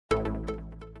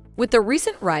With the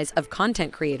recent rise of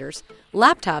content creators,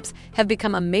 laptops have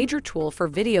become a major tool for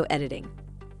video editing.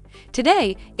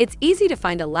 Today, it's easy to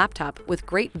find a laptop with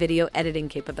great video editing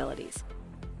capabilities.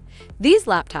 These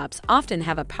laptops often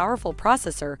have a powerful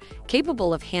processor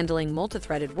capable of handling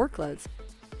multithreaded workloads.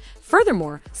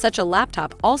 Furthermore, such a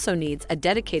laptop also needs a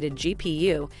dedicated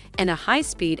GPU and a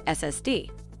high-speed SSD.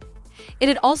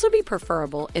 It'd also be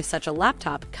preferable if such a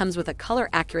laptop comes with a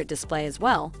color-accurate display as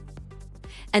well.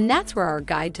 And that's where our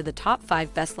guide to the top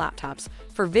 5 best laptops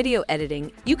for video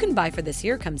editing you can buy for this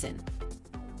year comes in.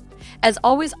 As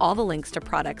always, all the links to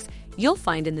products you'll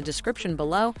find in the description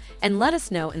below, and let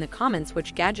us know in the comments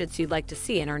which gadgets you'd like to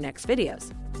see in our next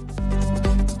videos.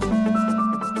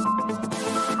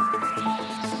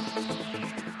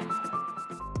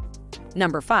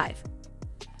 Number 5.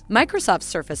 Microsoft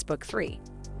Surface Book 3.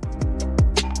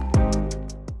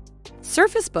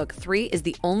 Surface Book 3 is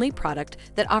the only product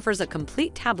that offers a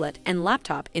complete tablet and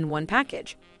laptop in one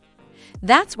package.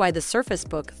 That's why the Surface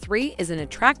Book 3 is an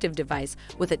attractive device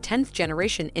with a 10th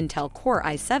generation Intel Core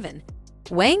i7.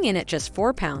 Weighing in at just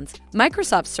 4 pounds,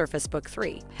 Microsoft Surface Book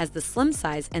 3 has the slim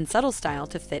size and subtle style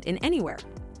to fit in anywhere.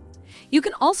 You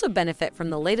can also benefit from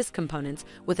the latest components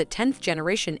with a 10th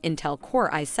generation Intel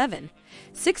Core i7,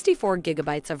 64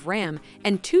 GB of RAM,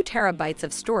 and 2 TB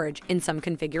of storage in some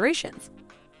configurations.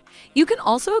 You can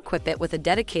also equip it with a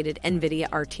dedicated NVIDIA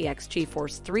RTX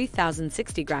GeForce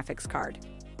 3060 graphics card.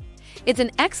 It's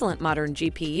an excellent modern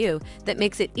GPU that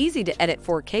makes it easy to edit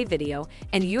 4K video,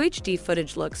 and UHD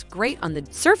footage looks great on the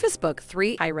Surface Book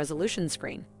 3 high-resolution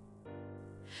screen.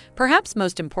 Perhaps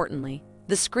most importantly,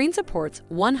 the screen supports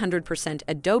 100%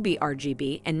 Adobe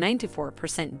RGB and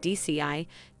 94% DCI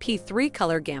P3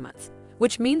 color gamuts,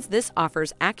 which means this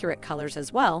offers accurate colors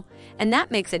as well, and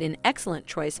that makes it an excellent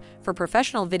choice for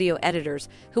professional video editors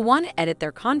who want to edit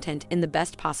their content in the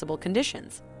best possible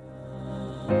conditions.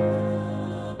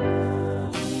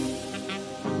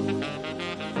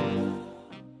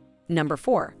 Number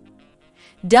 4.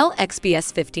 Dell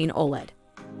XPS 15 OLED.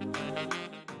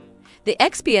 The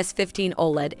XPS 15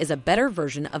 OLED is a better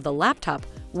version of the laptop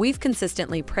we've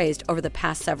consistently praised over the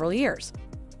past several years.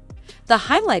 The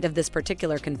highlight of this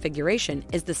particular configuration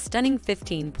is the stunning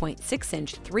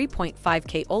 15.6-inch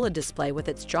 3.5K OLED display with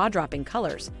its jaw-dropping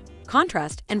colors,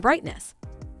 contrast, and brightness.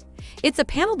 It's a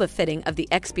panel befitting of the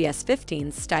XPS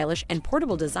 15's stylish and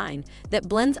portable design that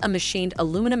blends a machined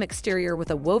aluminum exterior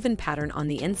with a woven pattern on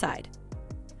the inside.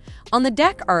 On the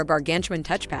deck are a gargantuan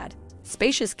touchpad,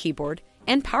 spacious keyboard,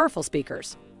 and powerful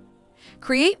speakers.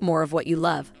 Create more of what you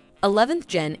love. 11th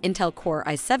Gen Intel Core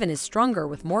i7 is stronger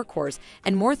with more cores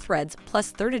and more threads, plus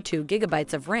 32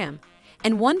 GB of RAM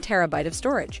and 1 TB of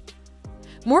storage.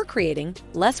 More creating,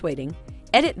 less waiting,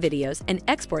 edit videos and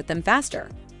export them faster.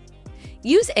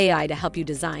 Use AI to help you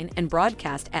design and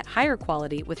broadcast at higher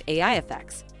quality with AI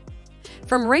effects.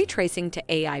 From ray tracing to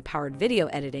AI-powered video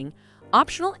editing,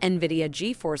 optional NVIDIA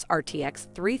GeForce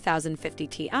RTX 3050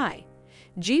 Ti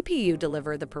GPU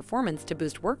deliver the performance to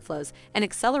boost workflows and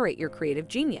accelerate your creative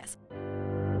genius.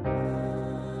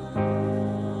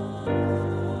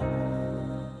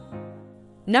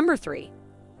 Number 3.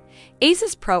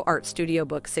 Asus ProArt Studio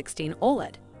Book 16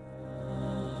 OLED.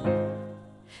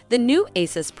 The new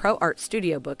Asus ProArt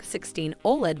Studio Book 16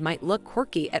 OLED might look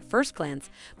quirky at first glance,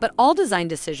 but all design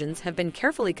decisions have been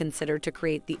carefully considered to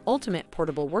create the ultimate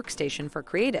portable workstation for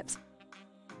creatives.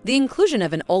 The inclusion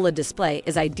of an OLED display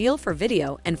is ideal for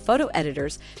video and photo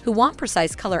editors who want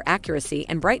precise color accuracy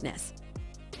and brightness.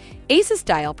 Asus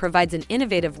Dial provides an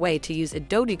innovative way to use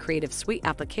Adobe Creative Suite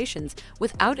applications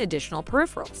without additional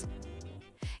peripherals.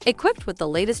 Equipped with the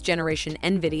latest generation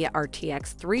NVIDIA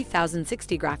RTX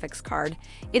 3060 graphics card,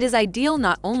 it is ideal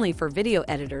not only for video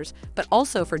editors but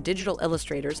also for digital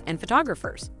illustrators and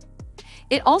photographers.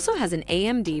 It also has an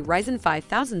AMD Ryzen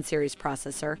 5000 series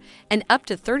processor and up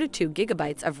to 32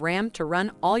 GB of RAM to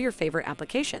run all your favorite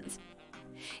applications.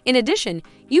 In addition,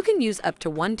 you can use up to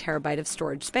 1 TB of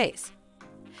storage space.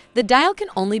 The Dial can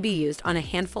only be used on a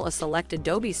handful of select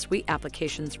Adobe Suite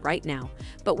applications right now,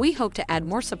 but we hope to add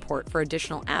more support for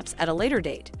additional apps at a later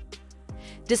date.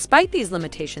 Despite these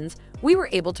limitations, we were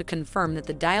able to confirm that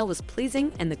the Dial was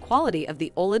pleasing and the quality of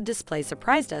the OLED display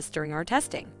surprised us during our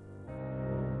testing.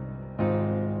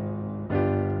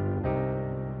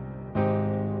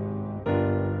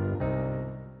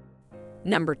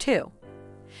 Number 2.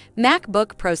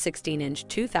 MacBook Pro 16-inch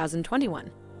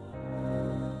 2021.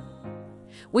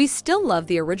 We still love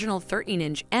the original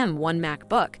 13-inch M1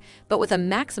 MacBook, but with a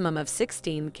maximum of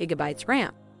 16 GB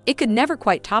RAM. It could never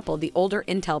quite topple the older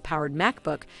Intel-powered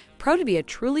MacBook Pro to be a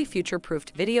truly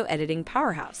future-proofed video editing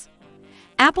powerhouse.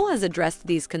 Apple has addressed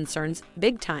these concerns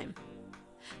big time.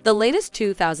 The latest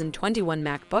 2021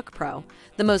 MacBook Pro,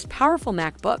 the most powerful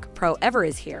MacBook Pro ever,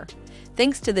 is here.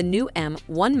 Thanks to the new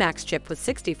M1 Max chip with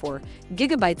 64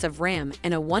 gigabytes of RAM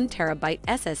and a 1 terabyte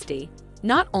SSD,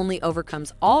 not only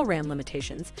overcomes all RAM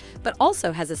limitations, but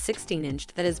also has a 16-inch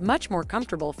that is much more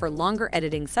comfortable for longer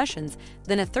editing sessions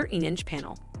than a 13-inch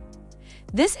panel.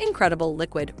 This incredible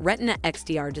liquid Retina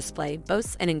XDR display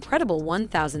boasts an incredible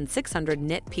 1600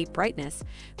 nit peak brightness,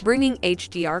 bringing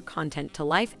HDR content to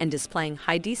life and displaying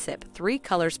high DCIP-3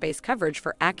 color space coverage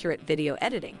for accurate video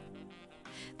editing.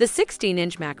 The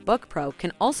 16-inch MacBook Pro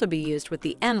can also be used with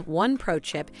the M1 Pro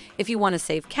chip if you want to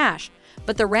save cash,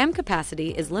 but the RAM capacity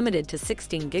is limited to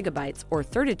 16 gigabytes or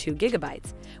 32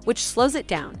 gigabytes, which slows it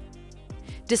down.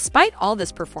 Despite all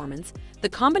this performance, the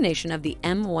combination of the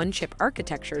M1 chip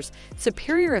architecture's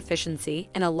superior efficiency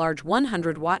and a large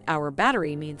 100 watt-hour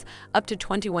battery means up to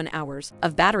 21 hours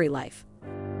of battery life.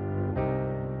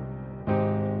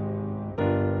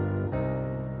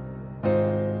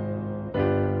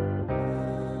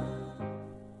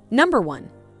 Number 1.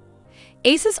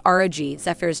 Asus ROG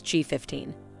Zephyrus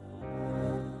G15.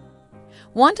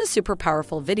 Want a super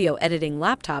powerful video editing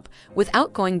laptop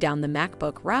without going down the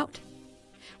MacBook route?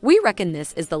 We reckon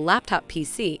this is the laptop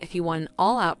PC if you want an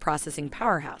all-out processing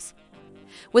powerhouse.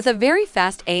 With a very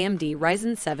fast AMD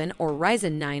Ryzen 7 or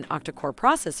Ryzen 9 octa-core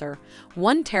processor,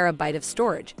 1 terabyte of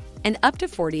storage, and up to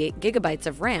 48 gigabytes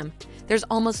of RAM, there's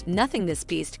almost nothing this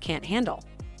beast can't handle.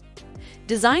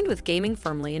 Designed with gaming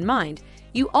firmly in mind,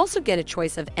 you also get a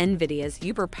choice of NVIDIA's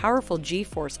uber-powerful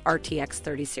GeForce RTX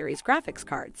 30 series graphics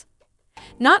cards.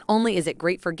 Not only is it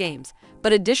great for games,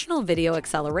 but additional video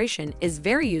acceleration is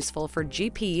very useful for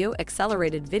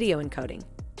GPU-accelerated video encoding.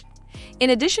 In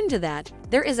addition to that,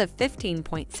 there is a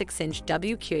 15.6-inch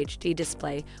WQHD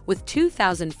display with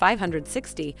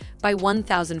 2560 by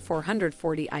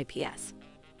 1440 IPS.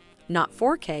 Not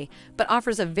 4K, but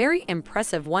offers a very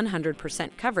impressive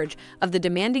 100% coverage of the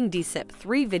demanding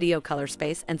DCIP-3 video color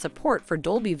space and support for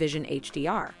Dolby Vision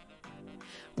HDR.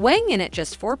 Weighing in at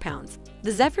just 4 pounds,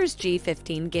 the Zephyrus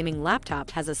G15 gaming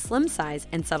laptop has a slim size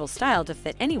and subtle style to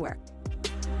fit anywhere.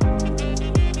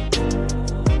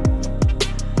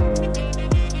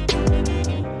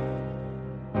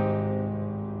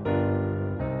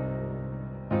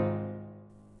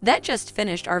 That just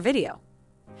finished our video.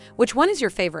 Which one is your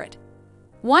favorite?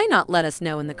 Why not let us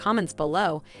know in the comments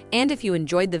below, and if you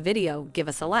enjoyed the video, give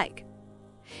us a like.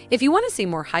 If you want to see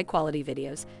more high-quality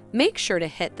videos, make sure to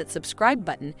hit that subscribe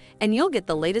button and you'll get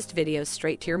the latest videos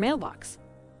straight to your mailbox.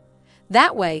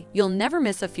 That way, you'll never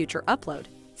miss a future upload.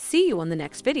 See you on the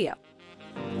next video.